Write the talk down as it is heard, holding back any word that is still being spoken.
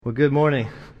Well, good morning.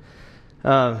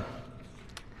 I'm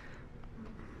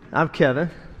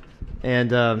Kevin,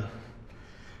 and I'm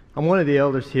one of the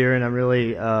elders here, and I'm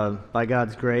really, by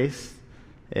God's grace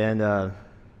and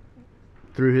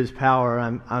through His power,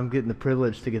 I'm getting the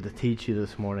privilege to get to teach you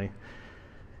this morning.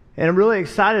 And I'm really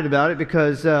excited about it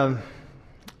because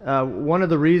one of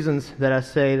the reasons that I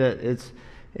say that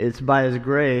it's by His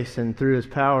grace and through His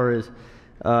power is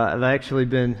I've actually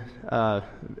been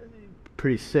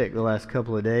pretty sick the last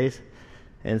couple of days,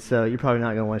 and so you're probably not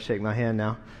going to want to shake my hand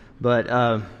now, but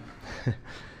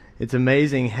it's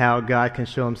amazing how God can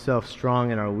show Himself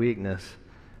strong in our weakness.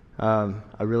 I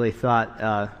really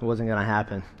thought it wasn't going to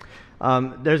happen.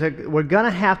 We're going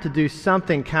to have to do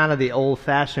something kind of the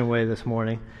old-fashioned way this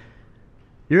morning.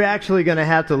 You're actually going to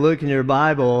have to look in your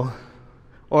Bible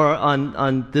or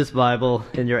on this Bible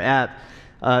in your app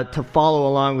to follow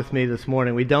along with me this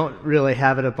morning. We don't really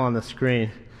have it up on the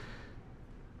screen.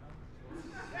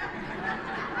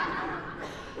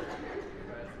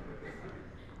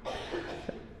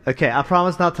 Okay, I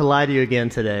promise not to lie to you again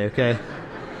today, okay?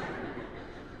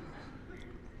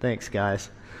 Thanks, guys.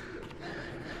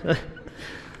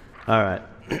 All right.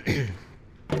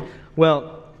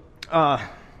 Well,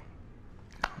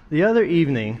 the other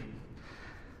evening,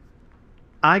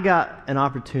 I got an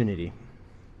opportunity.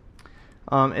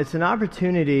 It's an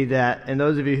opportunity that, and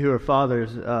those of you who are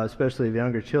fathers, especially of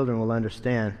younger children, will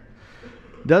understand,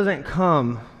 doesn't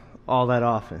come all that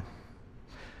often.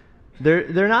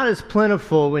 They're not as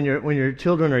plentiful when your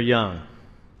children are young.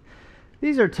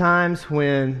 These are times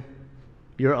when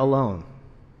you're alone,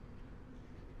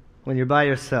 when you're by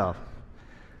yourself,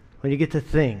 when you get to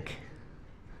think,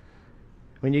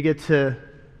 when you get to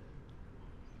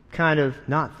kind of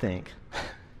not think.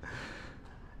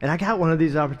 And I got one of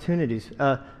these opportunities.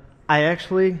 I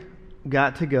actually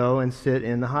got to go and sit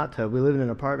in the hot tub. We live in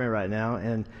an apartment right now,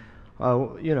 and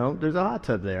there's a hot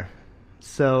tub there.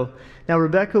 So now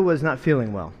Rebecca was not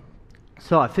feeling well,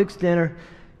 so I fixed dinner,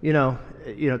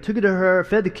 took it to her,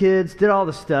 fed the kids, did all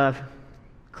the stuff,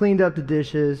 cleaned up the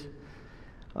dishes,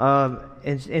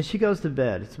 and she goes to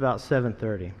bed. It's about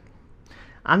 7:30.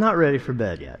 I'm not ready for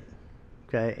bed yet,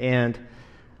 okay? And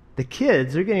the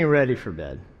kids are getting ready for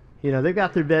bed. They've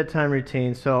got their bedtime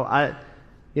routine. So I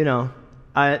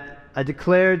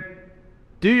declared,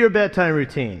 do your bedtime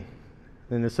routine,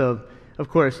 and so. Of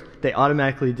course, they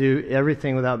automatically do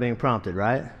everything without being prompted,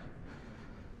 right?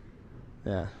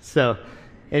 Yeah. So,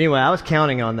 anyway, I was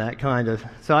counting on that, kind of.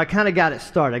 So I kind of got it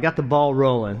started. I got the ball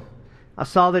rolling. I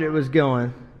saw that it was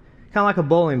going, kind of like a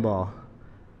bowling ball,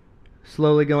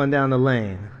 slowly going down the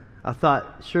lane. I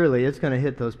thought, surely it's going to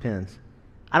hit those pins.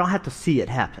 I don't have to see it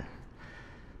happen.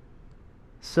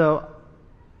 So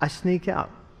I sneak out,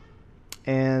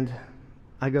 and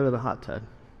I go to the hot tub,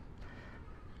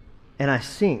 and I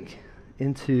sink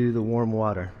into the warm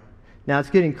water. Now it's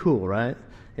getting cool, right?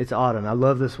 It's autumn. I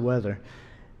love this weather,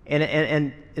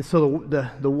 and so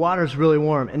the water's really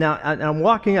warm. And now I'm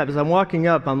walking up. As I'm walking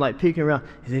up, I'm like peeking around.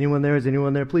 Is anyone there? Is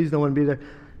anyone there? Please, no one be there,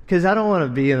 because I don't want to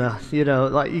be in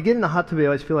like you get in the hot tub, you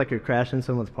always feel like you're crashing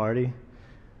someone's party,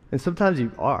 and sometimes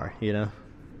you are.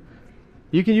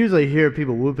 You can usually hear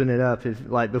people whooping it up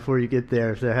before you get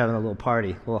there if they're having a little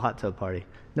party, a little hot tub party.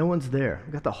 No one's there.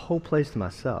 I've got the whole place to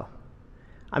myself.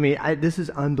 I mean, this is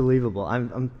unbelievable.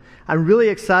 I'm really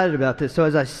excited about this. So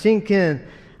as I sink in,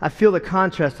 I feel the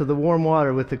contrast of the warm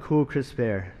water with the cool, crisp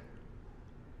air.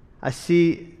 I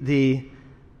see the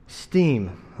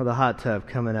steam of the hot tub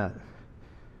coming up.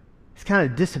 It's kind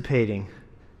of dissipating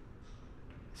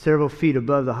several feet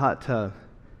above the hot tub.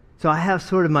 So I have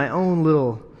sort of my own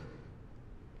little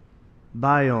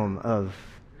biome of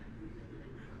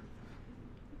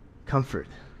comfort.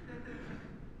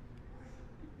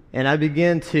 And I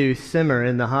begin to simmer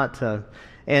in the hot tub,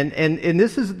 and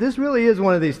this really is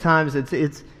one of these times.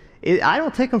 I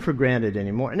don't take them for granted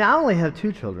anymore. Now I only have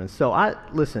 2 children, so I'm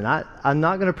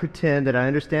not going to pretend that I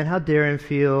understand how Darren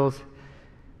feels.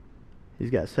 He's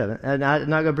got 7, and I'm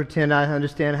not going to pretend I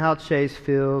understand how Chase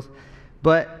feels.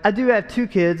 But I do have 2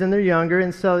 kids, and they're younger,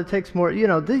 and so it takes more.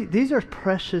 These are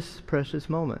precious, precious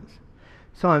moments.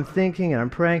 So I'm thinking and I'm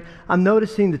praying. I'm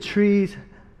noticing the trees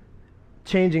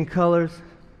changing colors.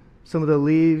 Some of the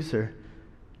leaves are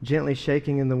gently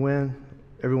shaking in the wind.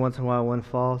 Every once in a while one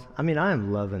falls. I mean, I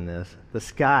am loving this. The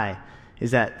sky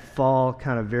is that fall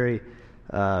kind of very,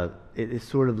 it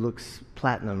sort of looks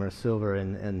platinum or silver,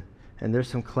 and there's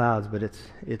some clouds, but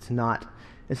it's not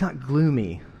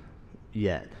gloomy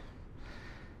yet.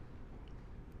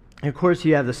 And of course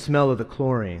you have the smell of the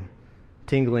chlorine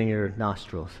tingling your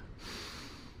nostrils.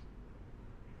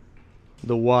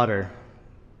 The water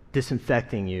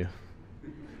disinfecting you.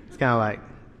 It's kind of like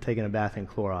taking a bath in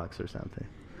Clorox or something.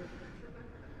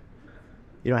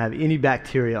 You don't have any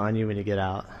bacteria on you when you get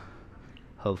out,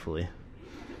 hopefully.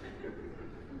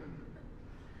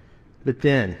 But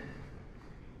then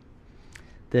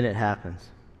it happens.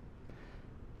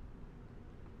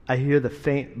 I hear the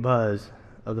faint buzz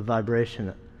of the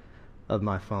vibration of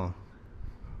my phone.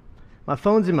 My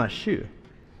phone's in my shoe,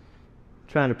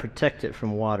 trying to protect it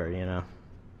from water,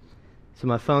 So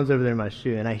my phone's over there in my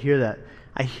shoe, and I hear that.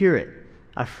 I hear it.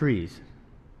 I freeze.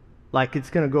 Like it's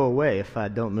going to go away if I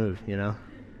don't move, And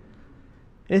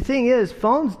the thing is,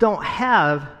 phones don't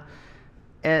have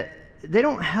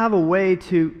a way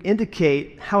to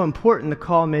indicate how important the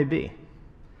call may be.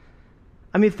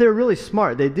 I mean, if they're really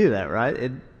smart, they do that,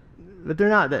 right? But they're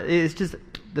not. It's just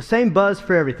the same buzz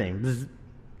for everything. Bzz,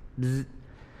 bzz.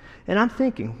 And I'm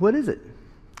thinking, what is it?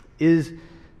 Is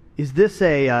this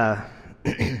an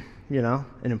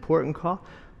important call?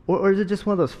 Or is it just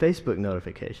one of those Facebook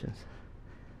notifications?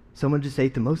 Someone just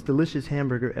ate the most delicious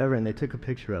hamburger ever and they took a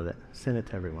picture of it, sent it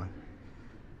to everyone.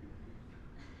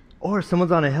 Or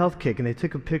someone's on a health kick and they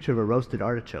took a picture of a roasted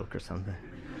artichoke or something.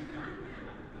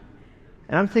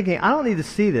 And I'm thinking, I don't need to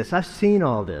see this. I've seen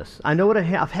all this. I know what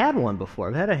I've had one before.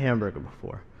 I've had a hamburger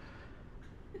before.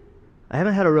 I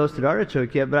haven't had a roasted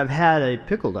artichoke yet, but I've had a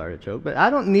pickled artichoke. But I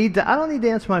don't need to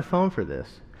answer my phone for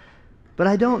this. But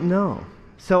I don't know.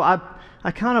 So I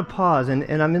kind of pause, and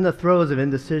I'm in the throes of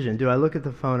indecision. Do I look at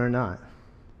the phone or not?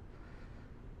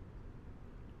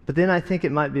 But then I think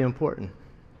it might be important.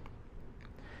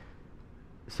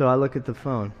 So I look at the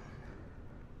phone.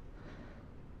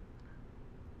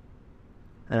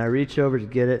 And I reach over to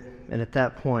get it, and at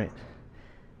that point,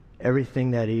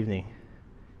 everything that evening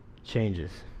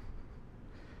changes.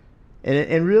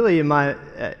 And really, in my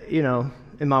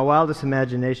wildest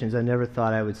imaginations, I never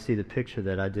thought I would see the picture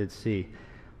that I did see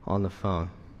on the phone.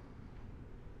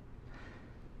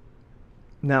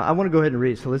 Now, I want to go ahead and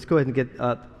read, so let's go ahead and get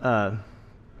up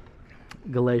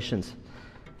Galatians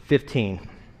 15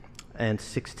 and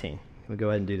 16. We'll go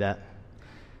ahead and do that.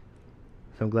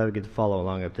 So I'm glad we get to follow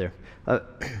along up there.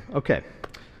 Okay.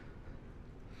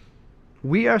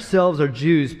 We ourselves are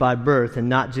Jews by birth and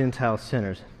not Gentile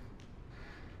sinners.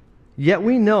 Yet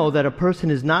we know that a person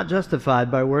is not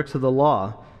justified by works of the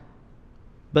law,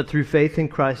 but through faith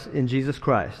in Jesus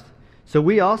Christ. So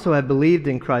we also have believed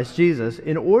in Christ Jesus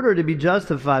in order to be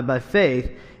justified by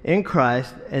faith in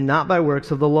Christ and not by works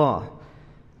of the law.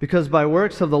 Because by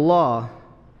works of the law,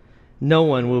 no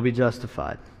one will be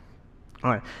justified. All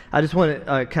right, I just want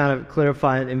to kind of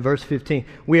clarify it in verse 15.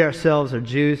 We ourselves are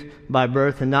Jews by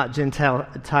birth and not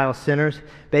Gentile sinners.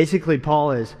 Basically,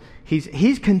 Paul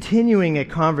he's continuing a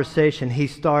conversation he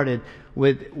started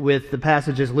with the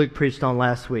passages Luke preached on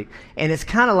last week. And it's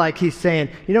kind of like he's saying,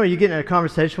 you get in a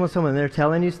conversation with someone and they're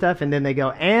telling you stuff, and then they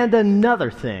go, and another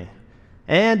thing,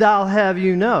 and I'll have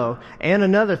you know, and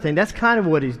another thing. That's kind of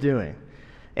what he's doing.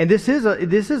 And this is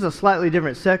a slightly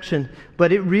different section,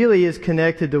 but it really is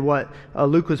connected to what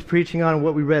Luke was preaching on and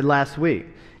what we read last week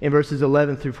in verses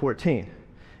 11 through 14.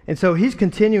 And so he's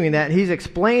continuing that, and he's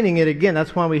explaining it again.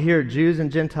 That's why we hear Jews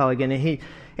and Gentile again.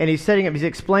 And he's setting up. He's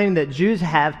explaining that Jews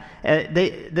have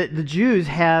the Jews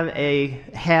had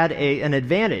an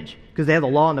advantage because they have the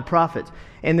law and the prophets,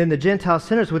 and then the Gentile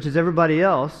sinners, which is everybody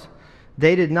else,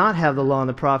 they did not have the law and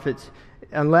the prophets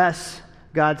unless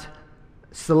God's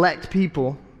select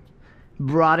people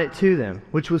brought it to them,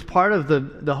 which was part of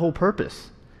the whole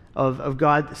purpose of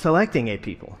God selecting a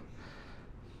people.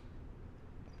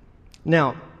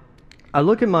 Now, I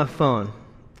look at my phone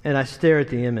and I stare at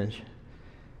the image.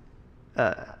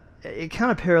 It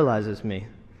kind of paralyzes me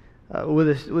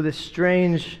with a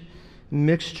strange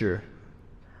mixture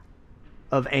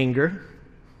of anger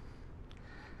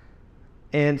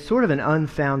and sort of an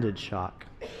unfounded shock.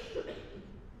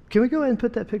 Can we go ahead and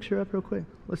put that picture up real quick?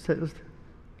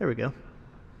 There we go.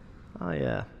 Oh,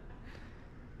 yeah.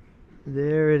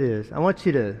 There it is. I want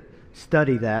you to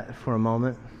study that for a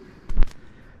moment.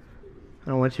 I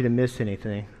don't want you to miss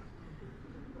anything.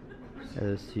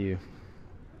 As to you.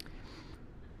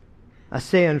 I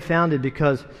say unfounded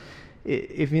because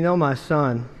if you know my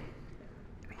son,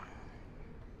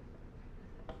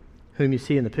 whom you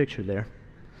see in the picture there,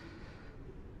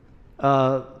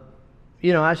 I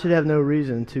should have no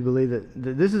reason to believe that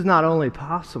this is not only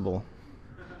possible,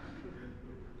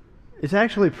 it's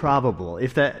actually probable.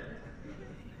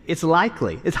 It's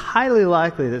likely. It's highly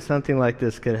likely that something like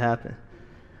this could happen.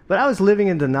 But I was living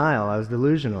in denial. I was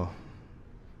delusional.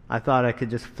 I thought I could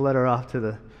just flutter off to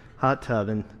the hot tub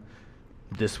and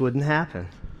this wouldn't happen.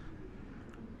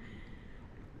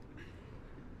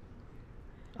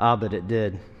 But it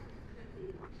did.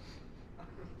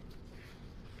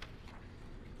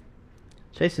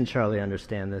 Chase and Charlie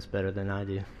understand this better than I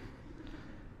do.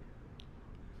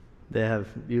 They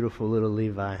have beautiful little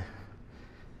Levi,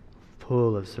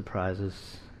 full of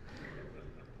surprises.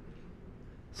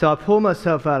 So I pull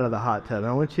myself out of the hot tub, and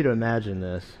I want you to imagine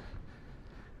this.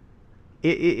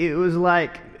 It was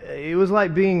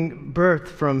like being birthed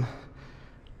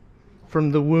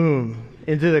from the womb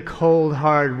into the cold,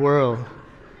 hard world.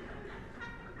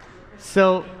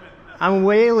 So I'm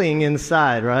wailing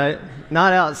inside, right?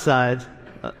 Not outside.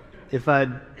 If I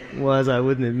was, I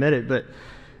wouldn't admit it. But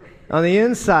on the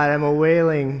inside, I'm a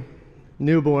wailing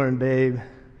newborn babe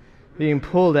being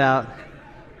pulled out,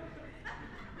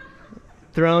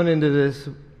 thrown into this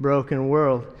broken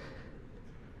world.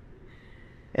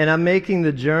 And I'm making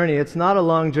the journey. It's not a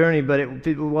long journey, but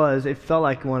it felt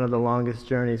like one of the longest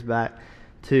journeys back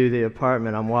to the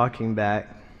apartment. I'm walking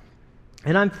back.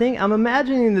 And I'm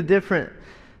imagining the different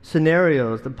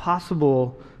scenarios, the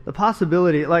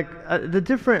possibility, the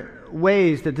different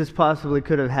ways that this possibly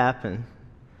could have happened.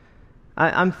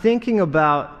 I'm thinking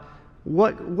about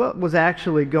what was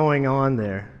actually going on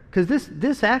there. Because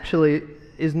this actually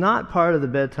is not part of the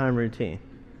bedtime routine.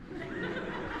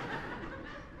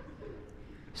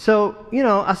 So,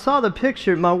 I saw the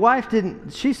picture. My wife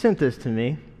she sent this to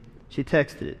me. She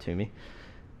texted it to me.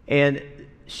 And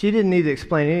she didn't need to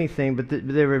explain anything, but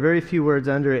there were very few words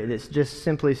under it, and it just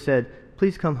simply said,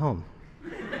 "Please come home."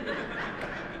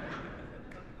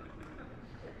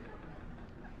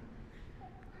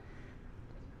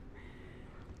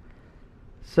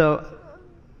 So,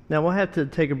 now we'll have to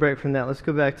take a break from that. Let's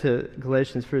go back to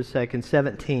Galatians for a second,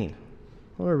 17.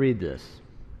 I want to read this.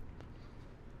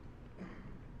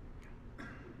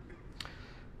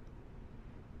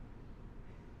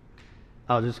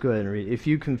 I'll just go ahead and read it. If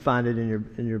you can find it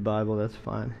in your Bible, that's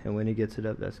fine. And when he gets it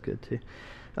up, that's good too.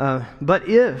 But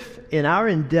if, in our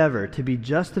endeavor to be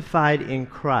justified in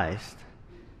Christ,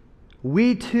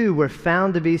 we too were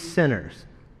found to be sinners,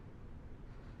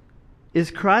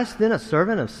 is Christ then a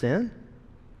servant of sin?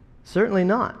 Certainly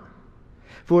not.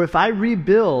 For if I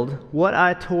rebuild what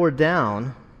I tore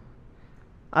down,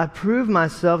 I prove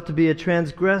myself to be a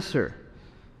transgressor.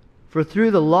 For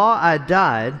through the law I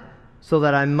died, so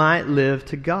that I might live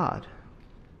to God.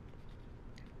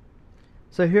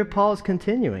 So here Paul is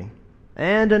continuing.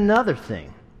 And another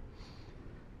thing.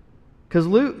 Because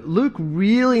Luke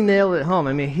really nailed it home.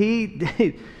 I mean, he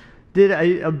did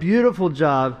a beautiful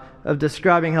job of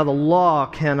describing how the law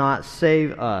cannot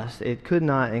save us. It could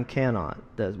not and cannot.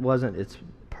 That wasn't its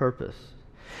purpose.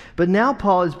 But now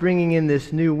Paul is bringing in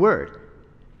this new word,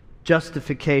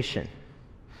 justification.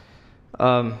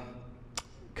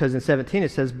 Because in 17 it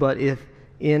says, but if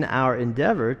in our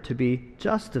endeavor to be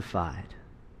justified.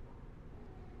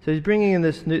 So he's bringing in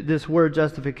this word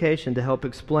justification to help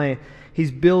explain.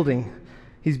 He's building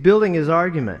his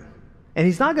argument. And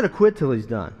he's not going to quit till he's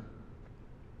done.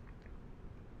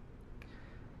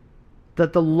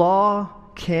 That the law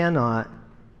cannot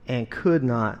and could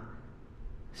not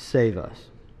save us.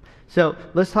 So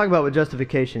let's talk about what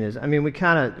justification is. I mean,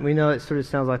 we know it sort of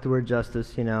sounds like the word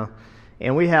justice,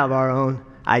 and we have our own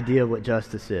idea of what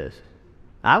justice is.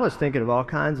 I was thinking of all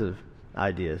kinds of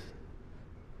ideas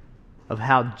of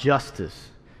how justice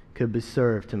could be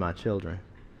served to my children.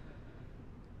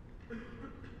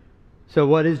 So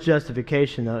what is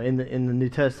justification, though, in the New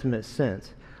Testament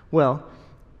sense? Well,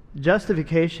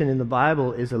 justification in the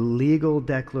Bible is a legal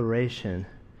declaration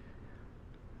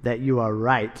that you are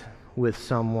right with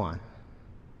someone.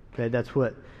 Okay, that's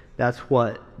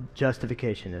what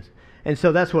justification is. And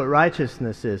so that's what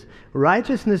righteousness is.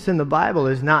 Righteousness in the Bible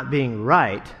is not being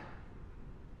right.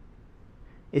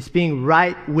 It's being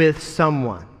right with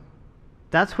someone.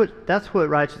 That's what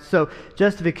righteous. So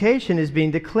justification is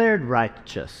being declared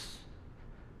righteous.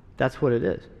 That's what it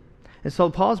is. And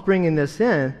so Paul's bringing this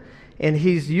in, and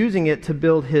he's using it to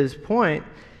build his point.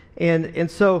 And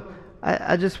so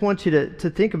I just want you to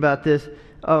think about this.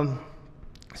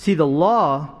 See, the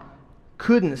law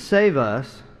couldn't save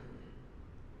us,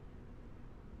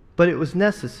 but it was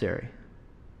necessary.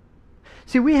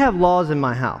 See, we have laws in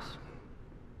my house.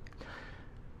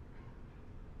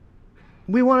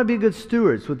 We want to be good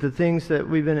stewards with the things that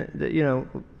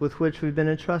with which we've been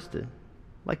entrusted,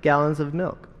 like gallons of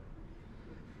milk.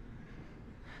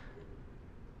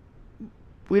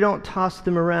 We don't toss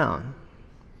them around.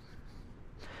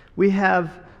 We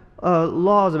have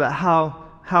laws about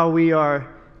how we are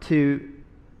to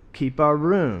keep our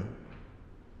room.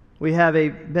 We have a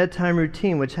bedtime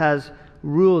routine which has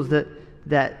rules that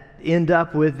end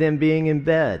up with them being in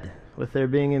bed, with their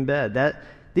being in bed.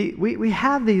 We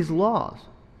have these laws.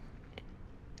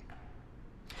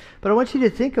 But I want you to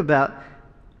think about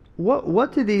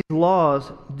what do these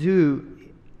laws do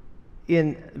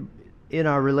in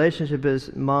our relationship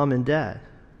as mom and dad?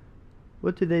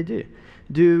 What do they do?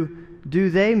 Do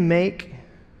they make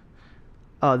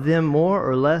them more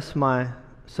or less my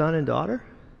son and daughter?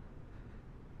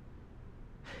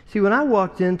 See, when I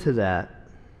walked into that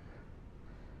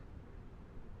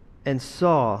and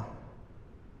saw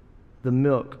the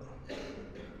milk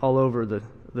all over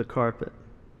the carpet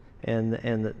and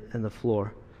the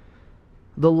floor,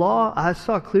 I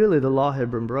saw clearly the law had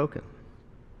been broken.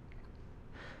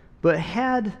 But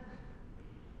had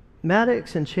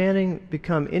Maddox and Channing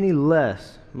become any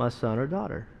less my son or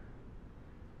daughter?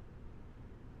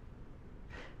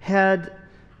 Had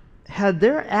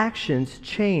their actions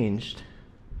changed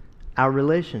our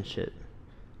relationship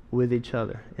with each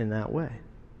other in that way?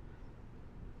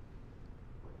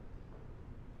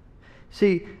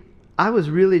 See, I was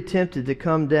really tempted to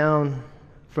come down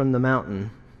from the mountain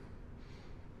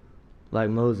like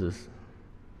Moses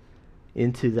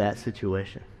into that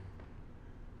situation,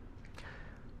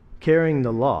 carrying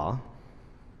the law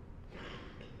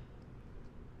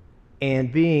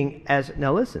and being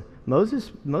now listen,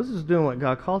 Moses was doing what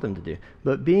God called him to do,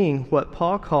 but being what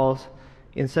Paul calls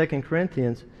in 2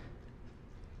 Corinthians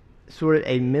sort of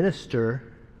a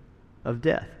minister of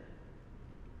death.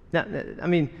 Now, I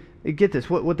mean, get this,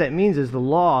 what that means is the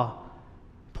law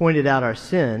pointed out our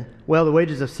sin. Well, the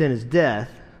wages of sin is death.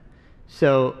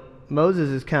 So Moses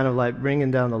is kind of like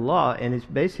bringing down the law, and it's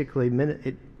basically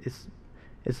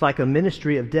it's like a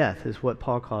ministry of death is what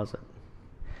Paul calls it.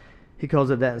 He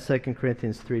calls it that in 2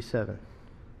 Corinthians 3:7.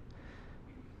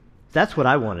 That's what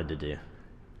I wanted to do.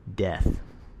 Death.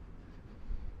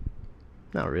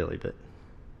 Not really, but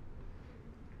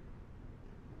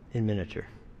in miniature.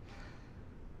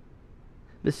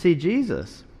 But see,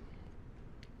 Jesus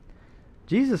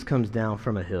comes down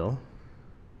from a hill,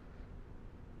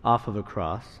 off of a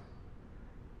cross,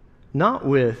 not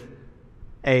with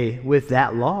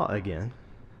that law again,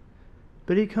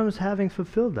 but he comes having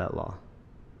fulfilled that law.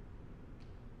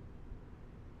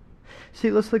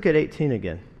 See, let's look at 18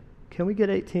 again. Can we get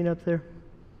 18 up there?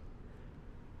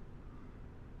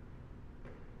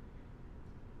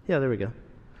 Yeah, there we go.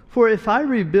 For if I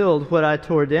rebuild what I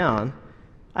tore down,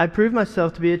 I prove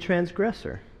myself to be a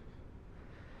transgressor.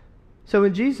 So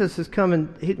when Jesus is coming,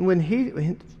 when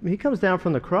he comes down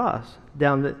from the cross,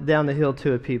 down the hill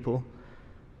to a people,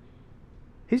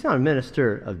 he's not a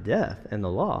minister of death and the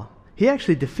law. He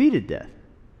actually defeated death.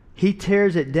 He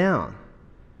tears it down.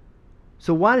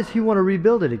 So why does he want to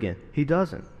rebuild it again? He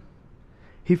doesn't.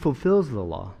 He fulfills the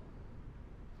law.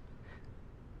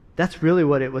 That's really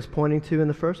what it was pointing to in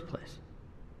the first place.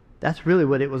 That's really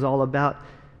what it was all about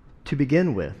to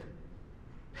begin with.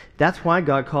 That's why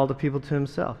God called the people to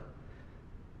himself.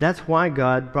 That's why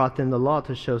God brought them the law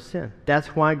to show sin.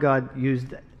 That's why God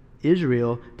used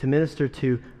Israel to minister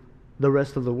to the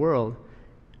rest of the world.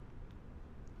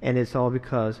 And it's all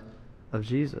because of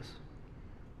Jesus.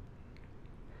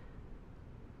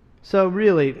 So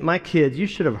really, my kids, you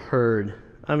should have heard.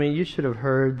 You should have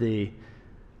heard the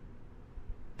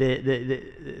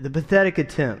pathetic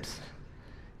attempts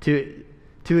to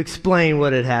explain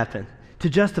what had happened, to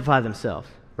justify themselves,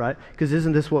 right? Because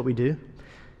isn't this what we do?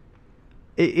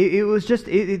 It was just,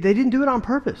 they didn't do it on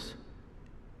purpose.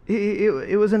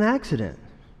 It was an accident.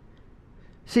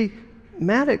 See,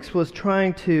 Maddox was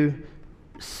trying to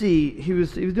see, he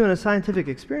was doing a scientific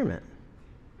experiment.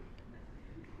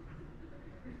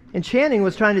 And Channing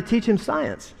was trying to teach him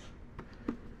science.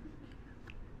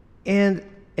 And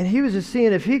he was just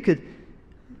seeing if he could,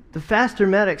 the faster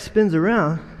Maddox spins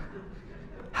around,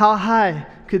 how high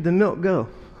could the milk go?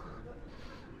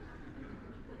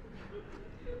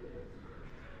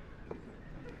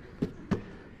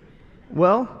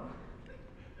 Well,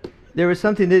 there was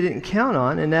something they didn't count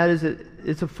on, and that is that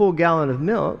it's a full gallon of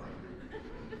milk.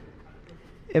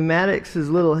 And Maddox's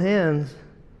little hands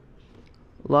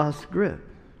lost grip.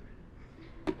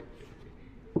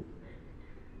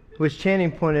 Which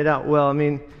Channing pointed out, well,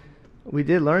 we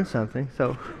did learn something,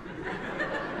 so.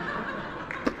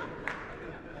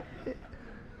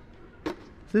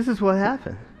 This is what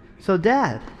happened. So,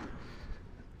 Dad,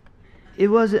 I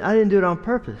didn't do it on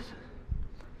purpose.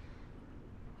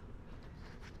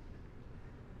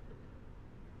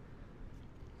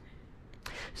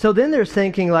 So then they're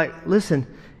thinking like, listen,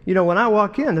 when I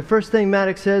walk in, the first thing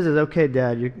Maddox says is, okay,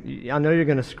 Dad, I know you're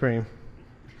going to scream.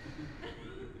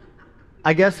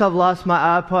 I guess I've lost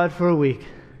my iPod for a week.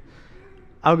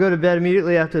 I'll go to bed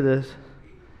immediately after this.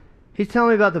 He's telling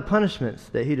me about the punishments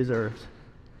that he deserves.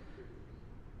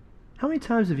 How many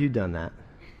times have you done that?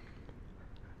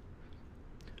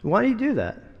 Why do you do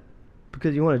that?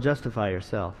 Because you want to justify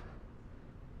yourself.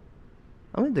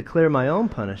 I'm going to declare my own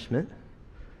punishment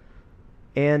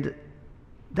And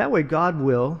that way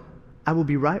I will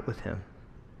be right with him.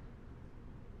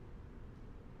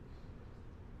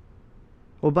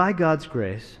 Well, by God's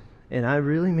grace, and I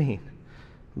really mean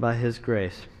by his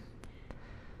grace,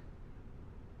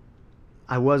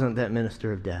 I wasn't that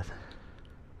minister of death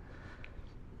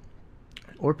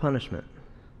or punishment.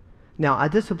 Now, I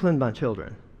disciplined my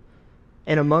children.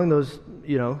 And among those,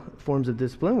 forms of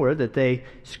discipline were that they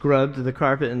scrubbed the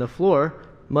carpet and the floor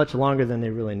much longer than they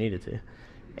really needed to.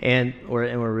 And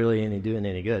were really doing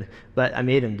any good. But I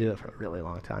made them do it for a really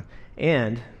long time.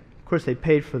 And, of course, they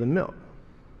paid for the milk.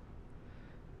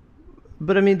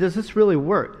 But, does this really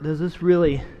work? Does this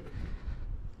really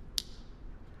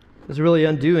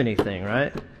undo anything,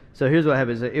 right? So here's what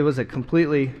happens. It was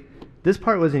this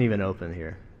part wasn't even open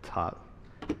here, top.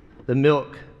 The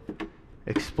milk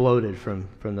exploded from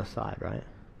the side, right?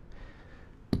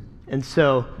 And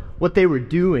so what they were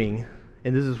doing,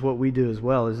 and this is what we do as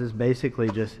well, is just basically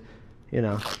just,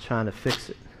 trying to fix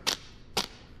it.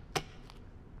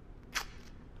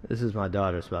 This is my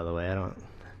daughter's, by the way.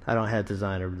 I don't have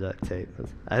designer duct tape.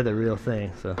 I had the real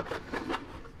thing, so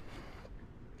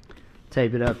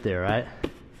tape it up there, right?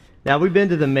 Now, we've been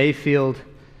to the Mayfield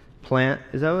plant.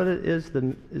 Is that what it is?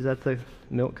 Is that the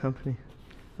milk company?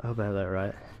 I hope I have that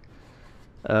right.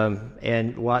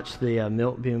 And watch the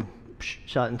milk being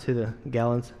shot into the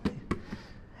gallons.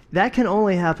 That can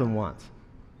only happen once,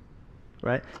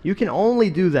 right? You can only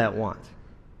do that once.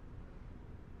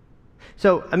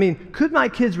 So, could my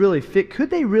kids really could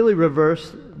they really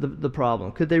reverse the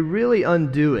problem? Could they really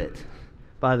undo it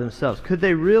by themselves? Could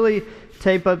they really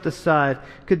tape up the side?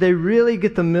 Could they really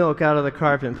get the milk out of the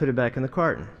carpet and put it back in the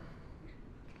carton?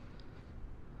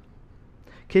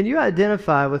 Can you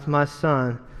identify with my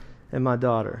son and my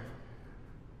daughter?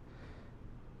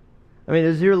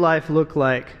 Does your life look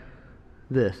like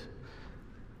this?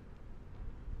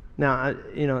 Now,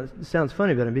 it sounds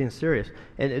funny, but I'm being serious.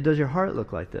 And does your heart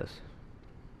look like this?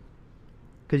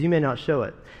 Because you may not show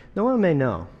it. No one may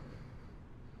know.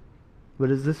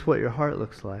 But is this what your heart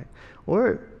looks like?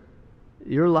 Or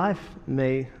your life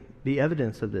may be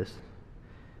evidence of this.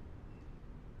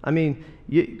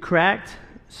 Cracked,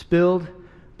 spilled,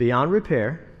 beyond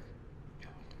repair.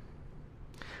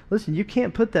 Listen, you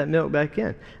can't put that milk back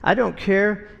in. I don't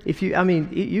care if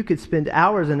you could spend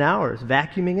hours and hours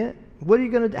vacuuming it. What are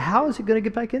you going to do? How is it going to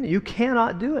get back in? You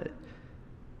cannot do it.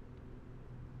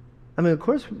 Of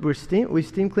course, we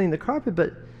steam clean the carpet,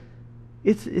 but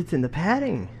it's in the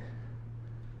padding.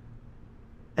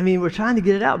 We're trying to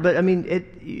get it out, but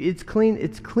it's clean.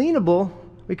 It's cleanable.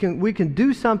 We can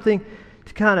do something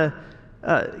to kind of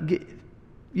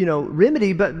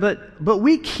remedy, but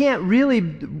we can't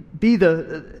really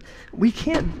we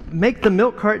can't make the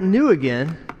milk carton new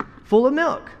again, full of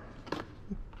milk.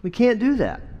 We can't do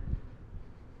that.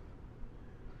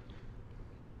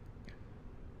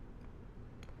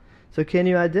 So can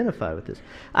you identify with this?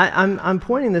 I'm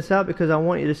pointing this out because I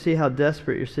want you to see how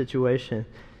desperate your situation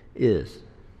is.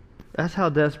 That's how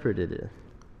desperate it is.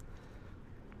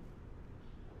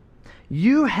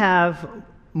 You have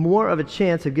more of a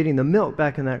chance of getting the milk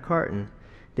back in that carton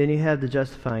than you have to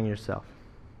justifying yourself.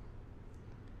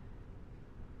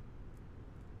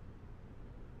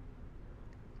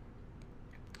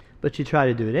 But you try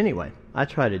to do it anyway. I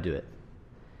try to do it.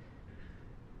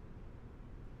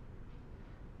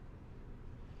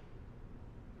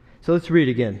 So let's read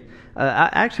again. I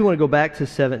actually want to go back to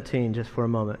 17 just for a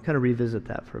moment. Kind of revisit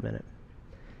that for a minute.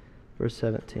 Verse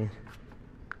 17.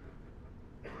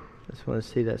 I just want to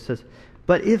see that. It says,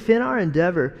 "But if in our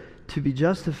endeavor to be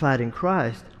justified in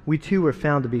Christ, we too were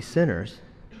found to be sinners,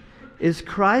 is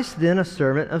Christ then a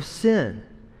servant of sin?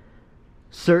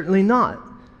 Certainly not."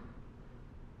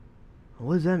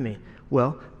 What does that mean?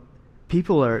 Well,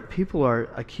 people are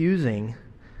accusing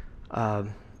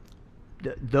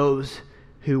those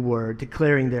who were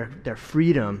declaring their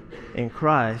freedom in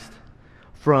Christ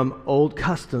from old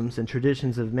customs and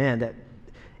traditions of man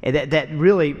that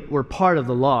really were part of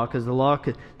the law, because the law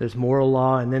there's moral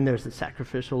law and then there's the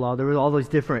sacrificial law. There were all those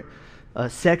different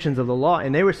sections of the law,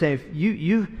 and they were saying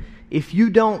if you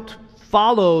don't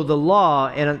follow the law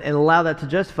and allow that to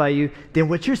justify you, then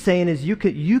what you're saying is you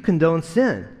condone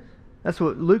sin. That's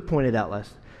what Luke pointed out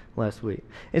last week.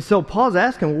 And so Paul's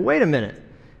asking, well, wait a minute.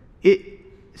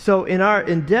 So in our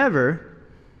endeavor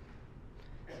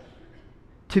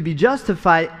to be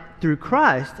justified through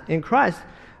Christ, in Christ,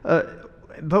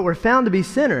 but we're found to be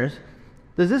sinners,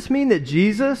 does this mean that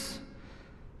Jesus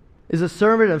is a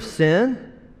servant of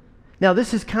sin? Now,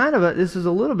 this is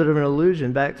a little bit of an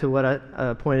allusion back to what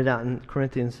I pointed out in 2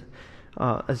 Corinthians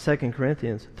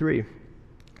 3,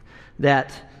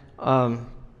 that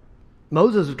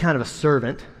Moses was kind of a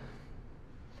servant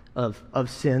of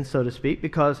sin, so to speak,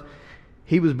 because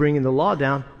he was bringing the law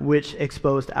down, which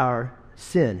exposed our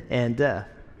sin and death.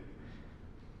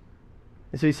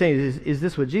 And so he's saying, is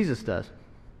this what Jesus does?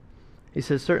 He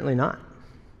says, certainly not.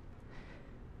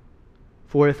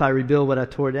 For if I rebuild what I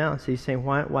tore down. So he's saying,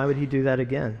 why would he do that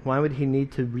again? Why would he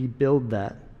need to rebuild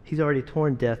that? He's already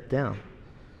torn death down.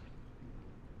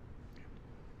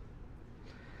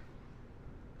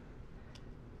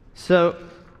 So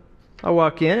I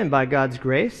walk in, and by God's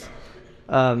grace,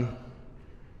 I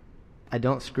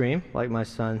don't scream like my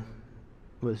son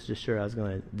was just sure I was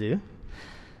going to do.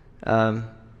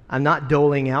 I'm not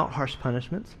doling out harsh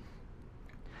punishments.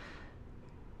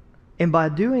 And by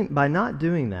not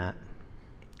doing that,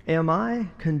 am I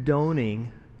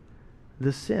condoning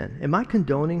the sin? Am I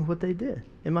condoning what they did?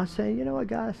 Am I saying, you know what,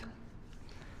 guys?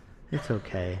 It's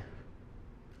okay.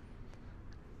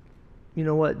 You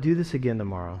know what? Do this again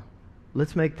tomorrow.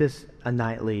 Let's make this a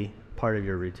nightly part of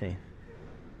your routine.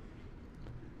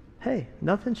 Hey,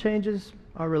 nothing changes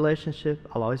our relationship.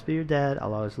 I'll always be your dad.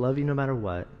 I'll always love you no matter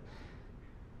what.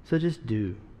 So just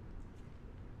do.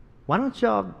 Why don't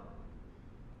y'all,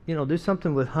 do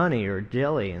something with honey or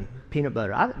jelly and peanut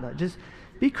butter? I don't know. Just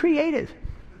be creative.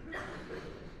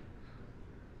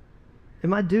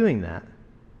 Am I doing that?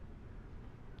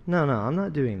 No, I'm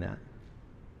not doing that.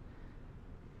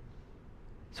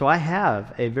 So I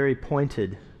have a very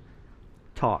pointed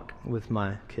talk with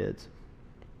my kids.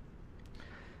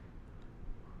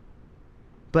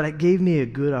 But it gave me a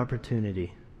good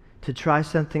opportunity to try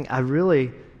something I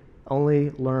really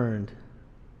only learned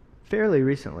fairly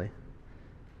recently,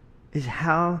 is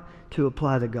how to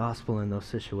apply the gospel in those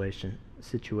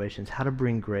situations, how to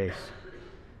bring grace.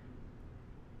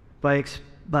 By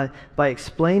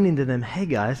explaining to them, hey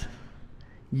guys,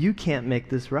 you can't make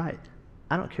this right.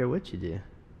 I don't care what you do.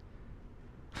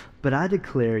 But I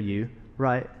declare you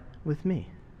right with me.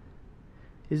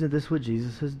 Isn't this what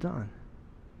Jesus has done?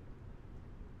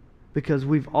 Because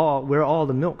we're all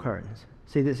the milk cartons.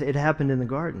 See, it happened in the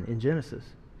garden in Genesis.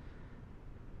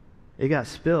 It got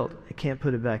spilled. It can't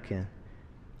put it back in.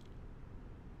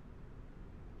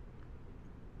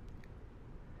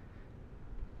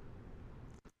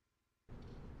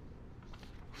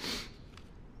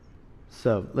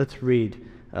 So let's read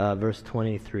verse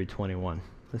 20 through 21.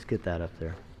 Let's get that up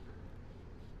there.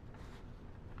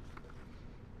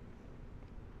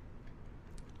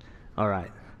 All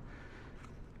right.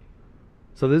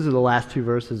 So these are the last two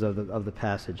verses of the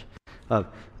passage.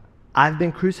 I've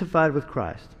been crucified with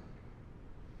Christ.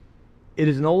 It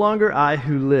is no longer I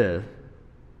who live,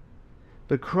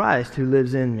 but Christ who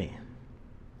lives in me.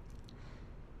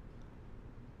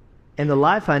 And the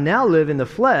life I now live in the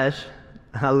flesh,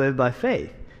 I live by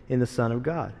faith in the Son of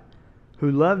God,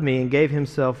 who loved me and gave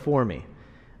himself for me.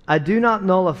 I do not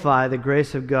nullify the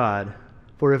grace of God,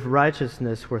 for if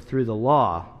righteousness were through the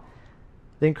law,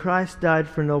 then Christ died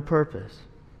for no purpose.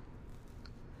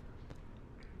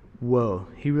 Whoa,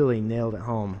 he really nailed it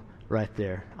home right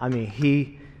there. I mean,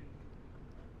 he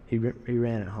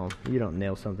ran it home. You don't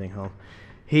nail something home.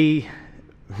 He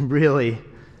really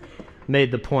made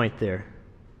the point there.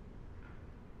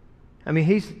 I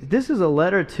mean, this is a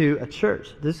letter to a church.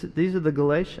 These are the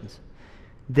Galatians.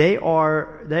 They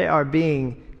are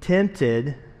being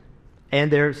tempted,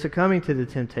 and they're succumbing to the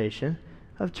temptation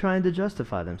of trying to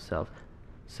justify themselves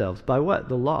by what?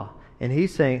 The law. And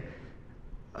he's saying,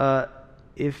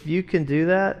 if you can do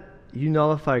that, you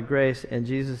nullify grace, and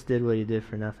Jesus did what he did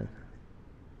for nothing.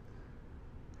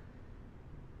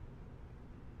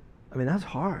 I mean, that's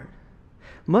hard.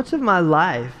 Much of my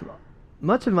life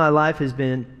has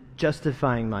been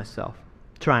justifying myself,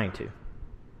 trying to,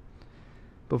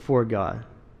 before God.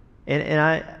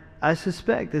 And I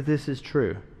suspect that this is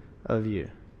true of you,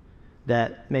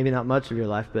 that maybe not much of your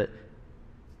life, but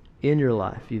in your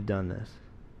life you've done this.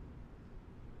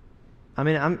 I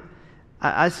mean,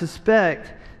 I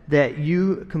suspect that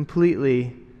you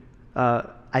completely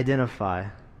identify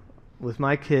with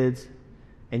my kids,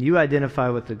 and you identify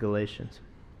with the Galatians.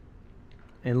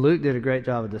 And Luke did a great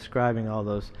job of describing all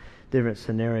those different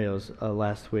scenarios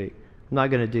last week. I'm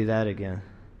not going to do that again.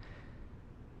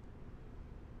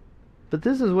 But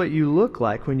this is what you look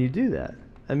like when you do that.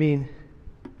 I mean,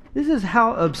 this is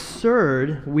how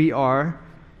absurd we are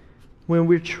when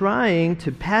we're trying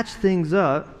to patch things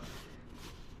up,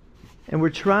 and we're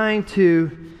trying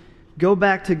to go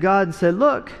back to God and say,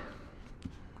 look,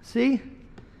 see,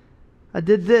 I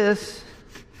did this.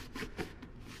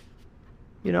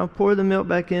 Pour the milk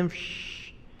back in.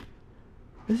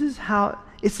 This is how,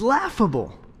 it's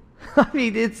laughable. I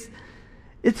mean, it's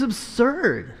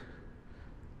absurd.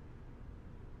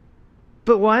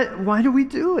 But why do we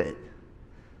do it?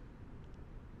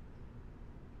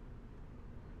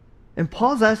 And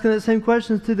Paul's asking the same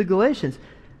questions to the Galatians.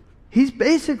 He's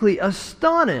basically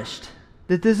astonished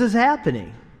that this is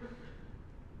happening.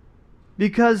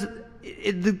 Because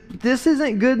this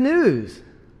isn't good news.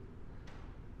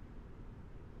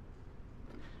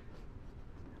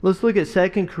 Let's look at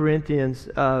 2 Corinthians.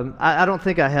 I don't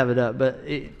think I have it up, but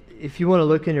if you want to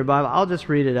look in your Bible, I'll just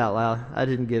read it out loud. I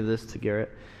didn't give this to Garrett.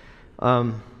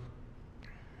 But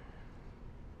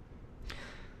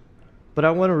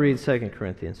I want to read 2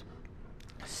 Corinthians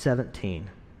 5:17.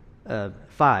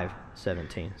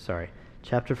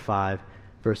 Chapter 5,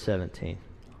 verse 17.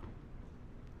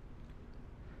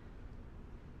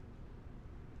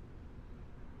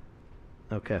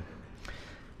 Okay.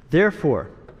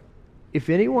 Therefore, if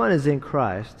anyone is in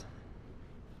Christ,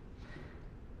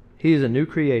 he is a new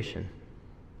creation.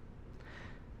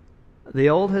 The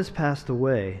old has passed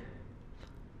away.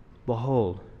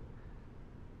 Behold,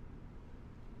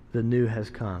 the new has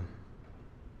come.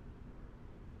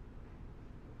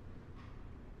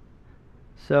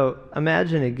 So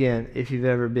imagine again if you've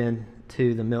ever been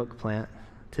to the milk plant,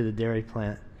 to the dairy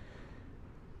plant,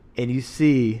 and you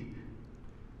see,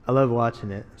 I love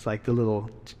watching it. It's like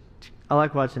I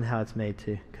like watching how it's made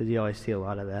too, because you always see a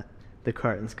lot of that. The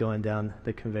cartons going down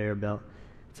the conveyor belt.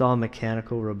 It's all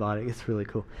mechanical, robotic. It's really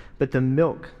cool. But the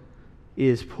milk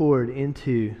is poured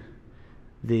into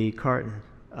the carton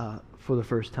for the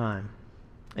first time,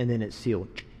 and then it's sealed,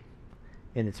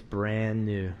 and it's brand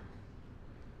new.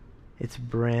 It's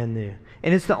brand new,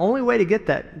 and it's the only way to get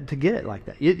it like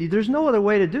that. There's no other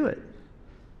way to do it.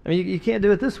 I mean, you can't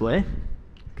do it this way.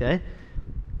 Okay,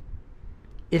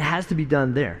 it has to be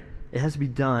done there. It has to be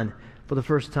done for the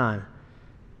first time.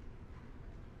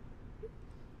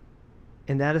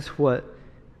 And that is what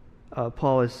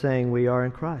Paul is saying we are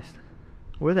in Christ.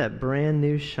 We're that brand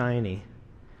new, shiny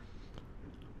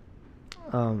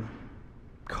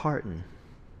carton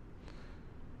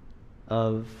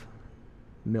of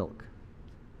milk.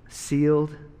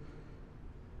 Sealed,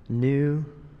 new,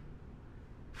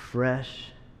 fresh.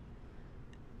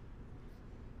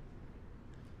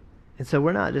 And so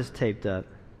we're not just taped up.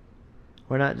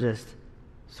 We're not just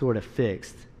sort of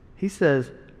fixed. He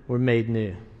says we're made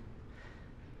new.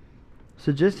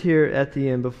 So just here at the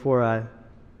end, before I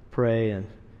pray,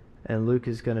 and Luke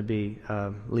is going to be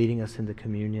leading us into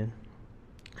communion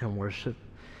and worship,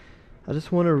 I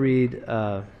just want to read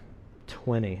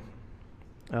 20.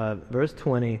 Verse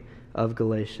 20 of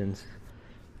Galatians,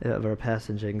 of our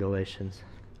passage in Galatians.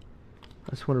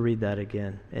 I just want to read that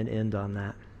again and end on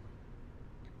that.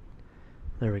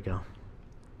 There we go.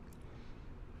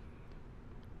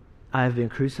 I have been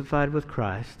crucified with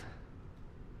Christ.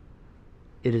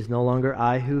 It is no longer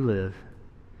I who live,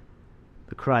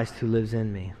 but Christ who lives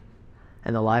in me.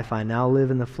 And the life I now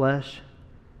live in the flesh,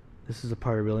 this is the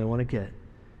part I really want to get.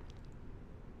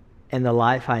 And the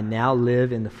life I now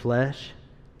live in the flesh,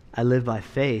 I live by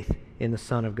faith in the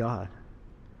Son of God,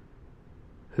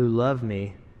 who loved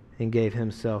me and gave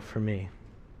himself for me.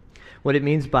 What it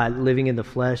means by living in the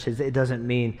flesh is it doesn't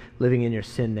mean living in your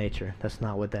sin nature. That's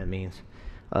not what that means.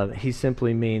 He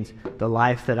simply means the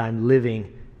life that I'm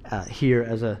living here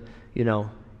as a,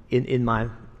 in my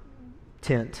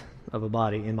tent of a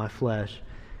body, in my flesh,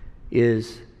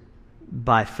 is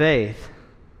by faith.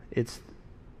 It's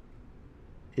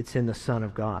in the Son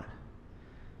of God.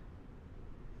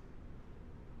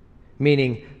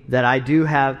 Meaning that I do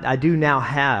now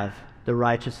have the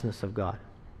righteousness of God.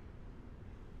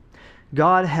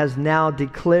 God has now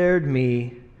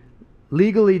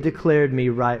legally declared me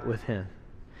right with him.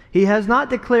 He has not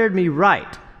declared me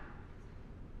right.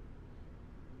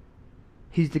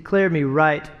 He's declared me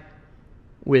right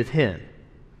with him.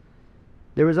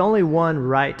 There was only one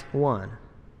right one,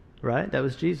 right? That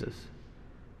was Jesus.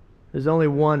 There's only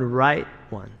one right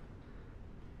one.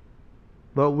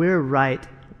 But we're right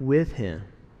with him.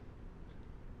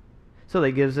 So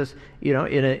that gives us,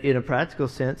 in a practical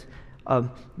sense,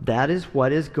 that is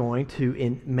what is going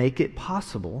to make it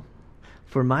possible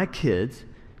for my kids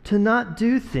to not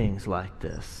do things like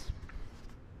this.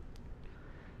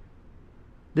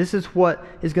 This is what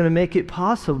is going to make it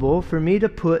possible for me to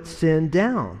put sin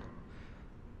down.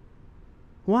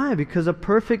 Why? Because a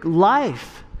perfect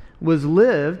life was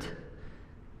lived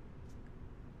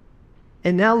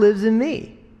and now lives in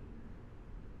me.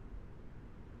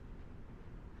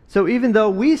 So even though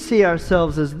we see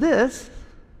ourselves as this,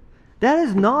 that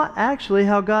is not actually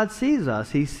how God sees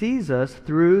us. He sees us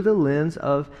through the lens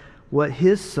of what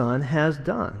his Son has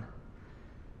done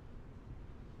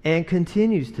and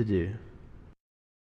continues to do.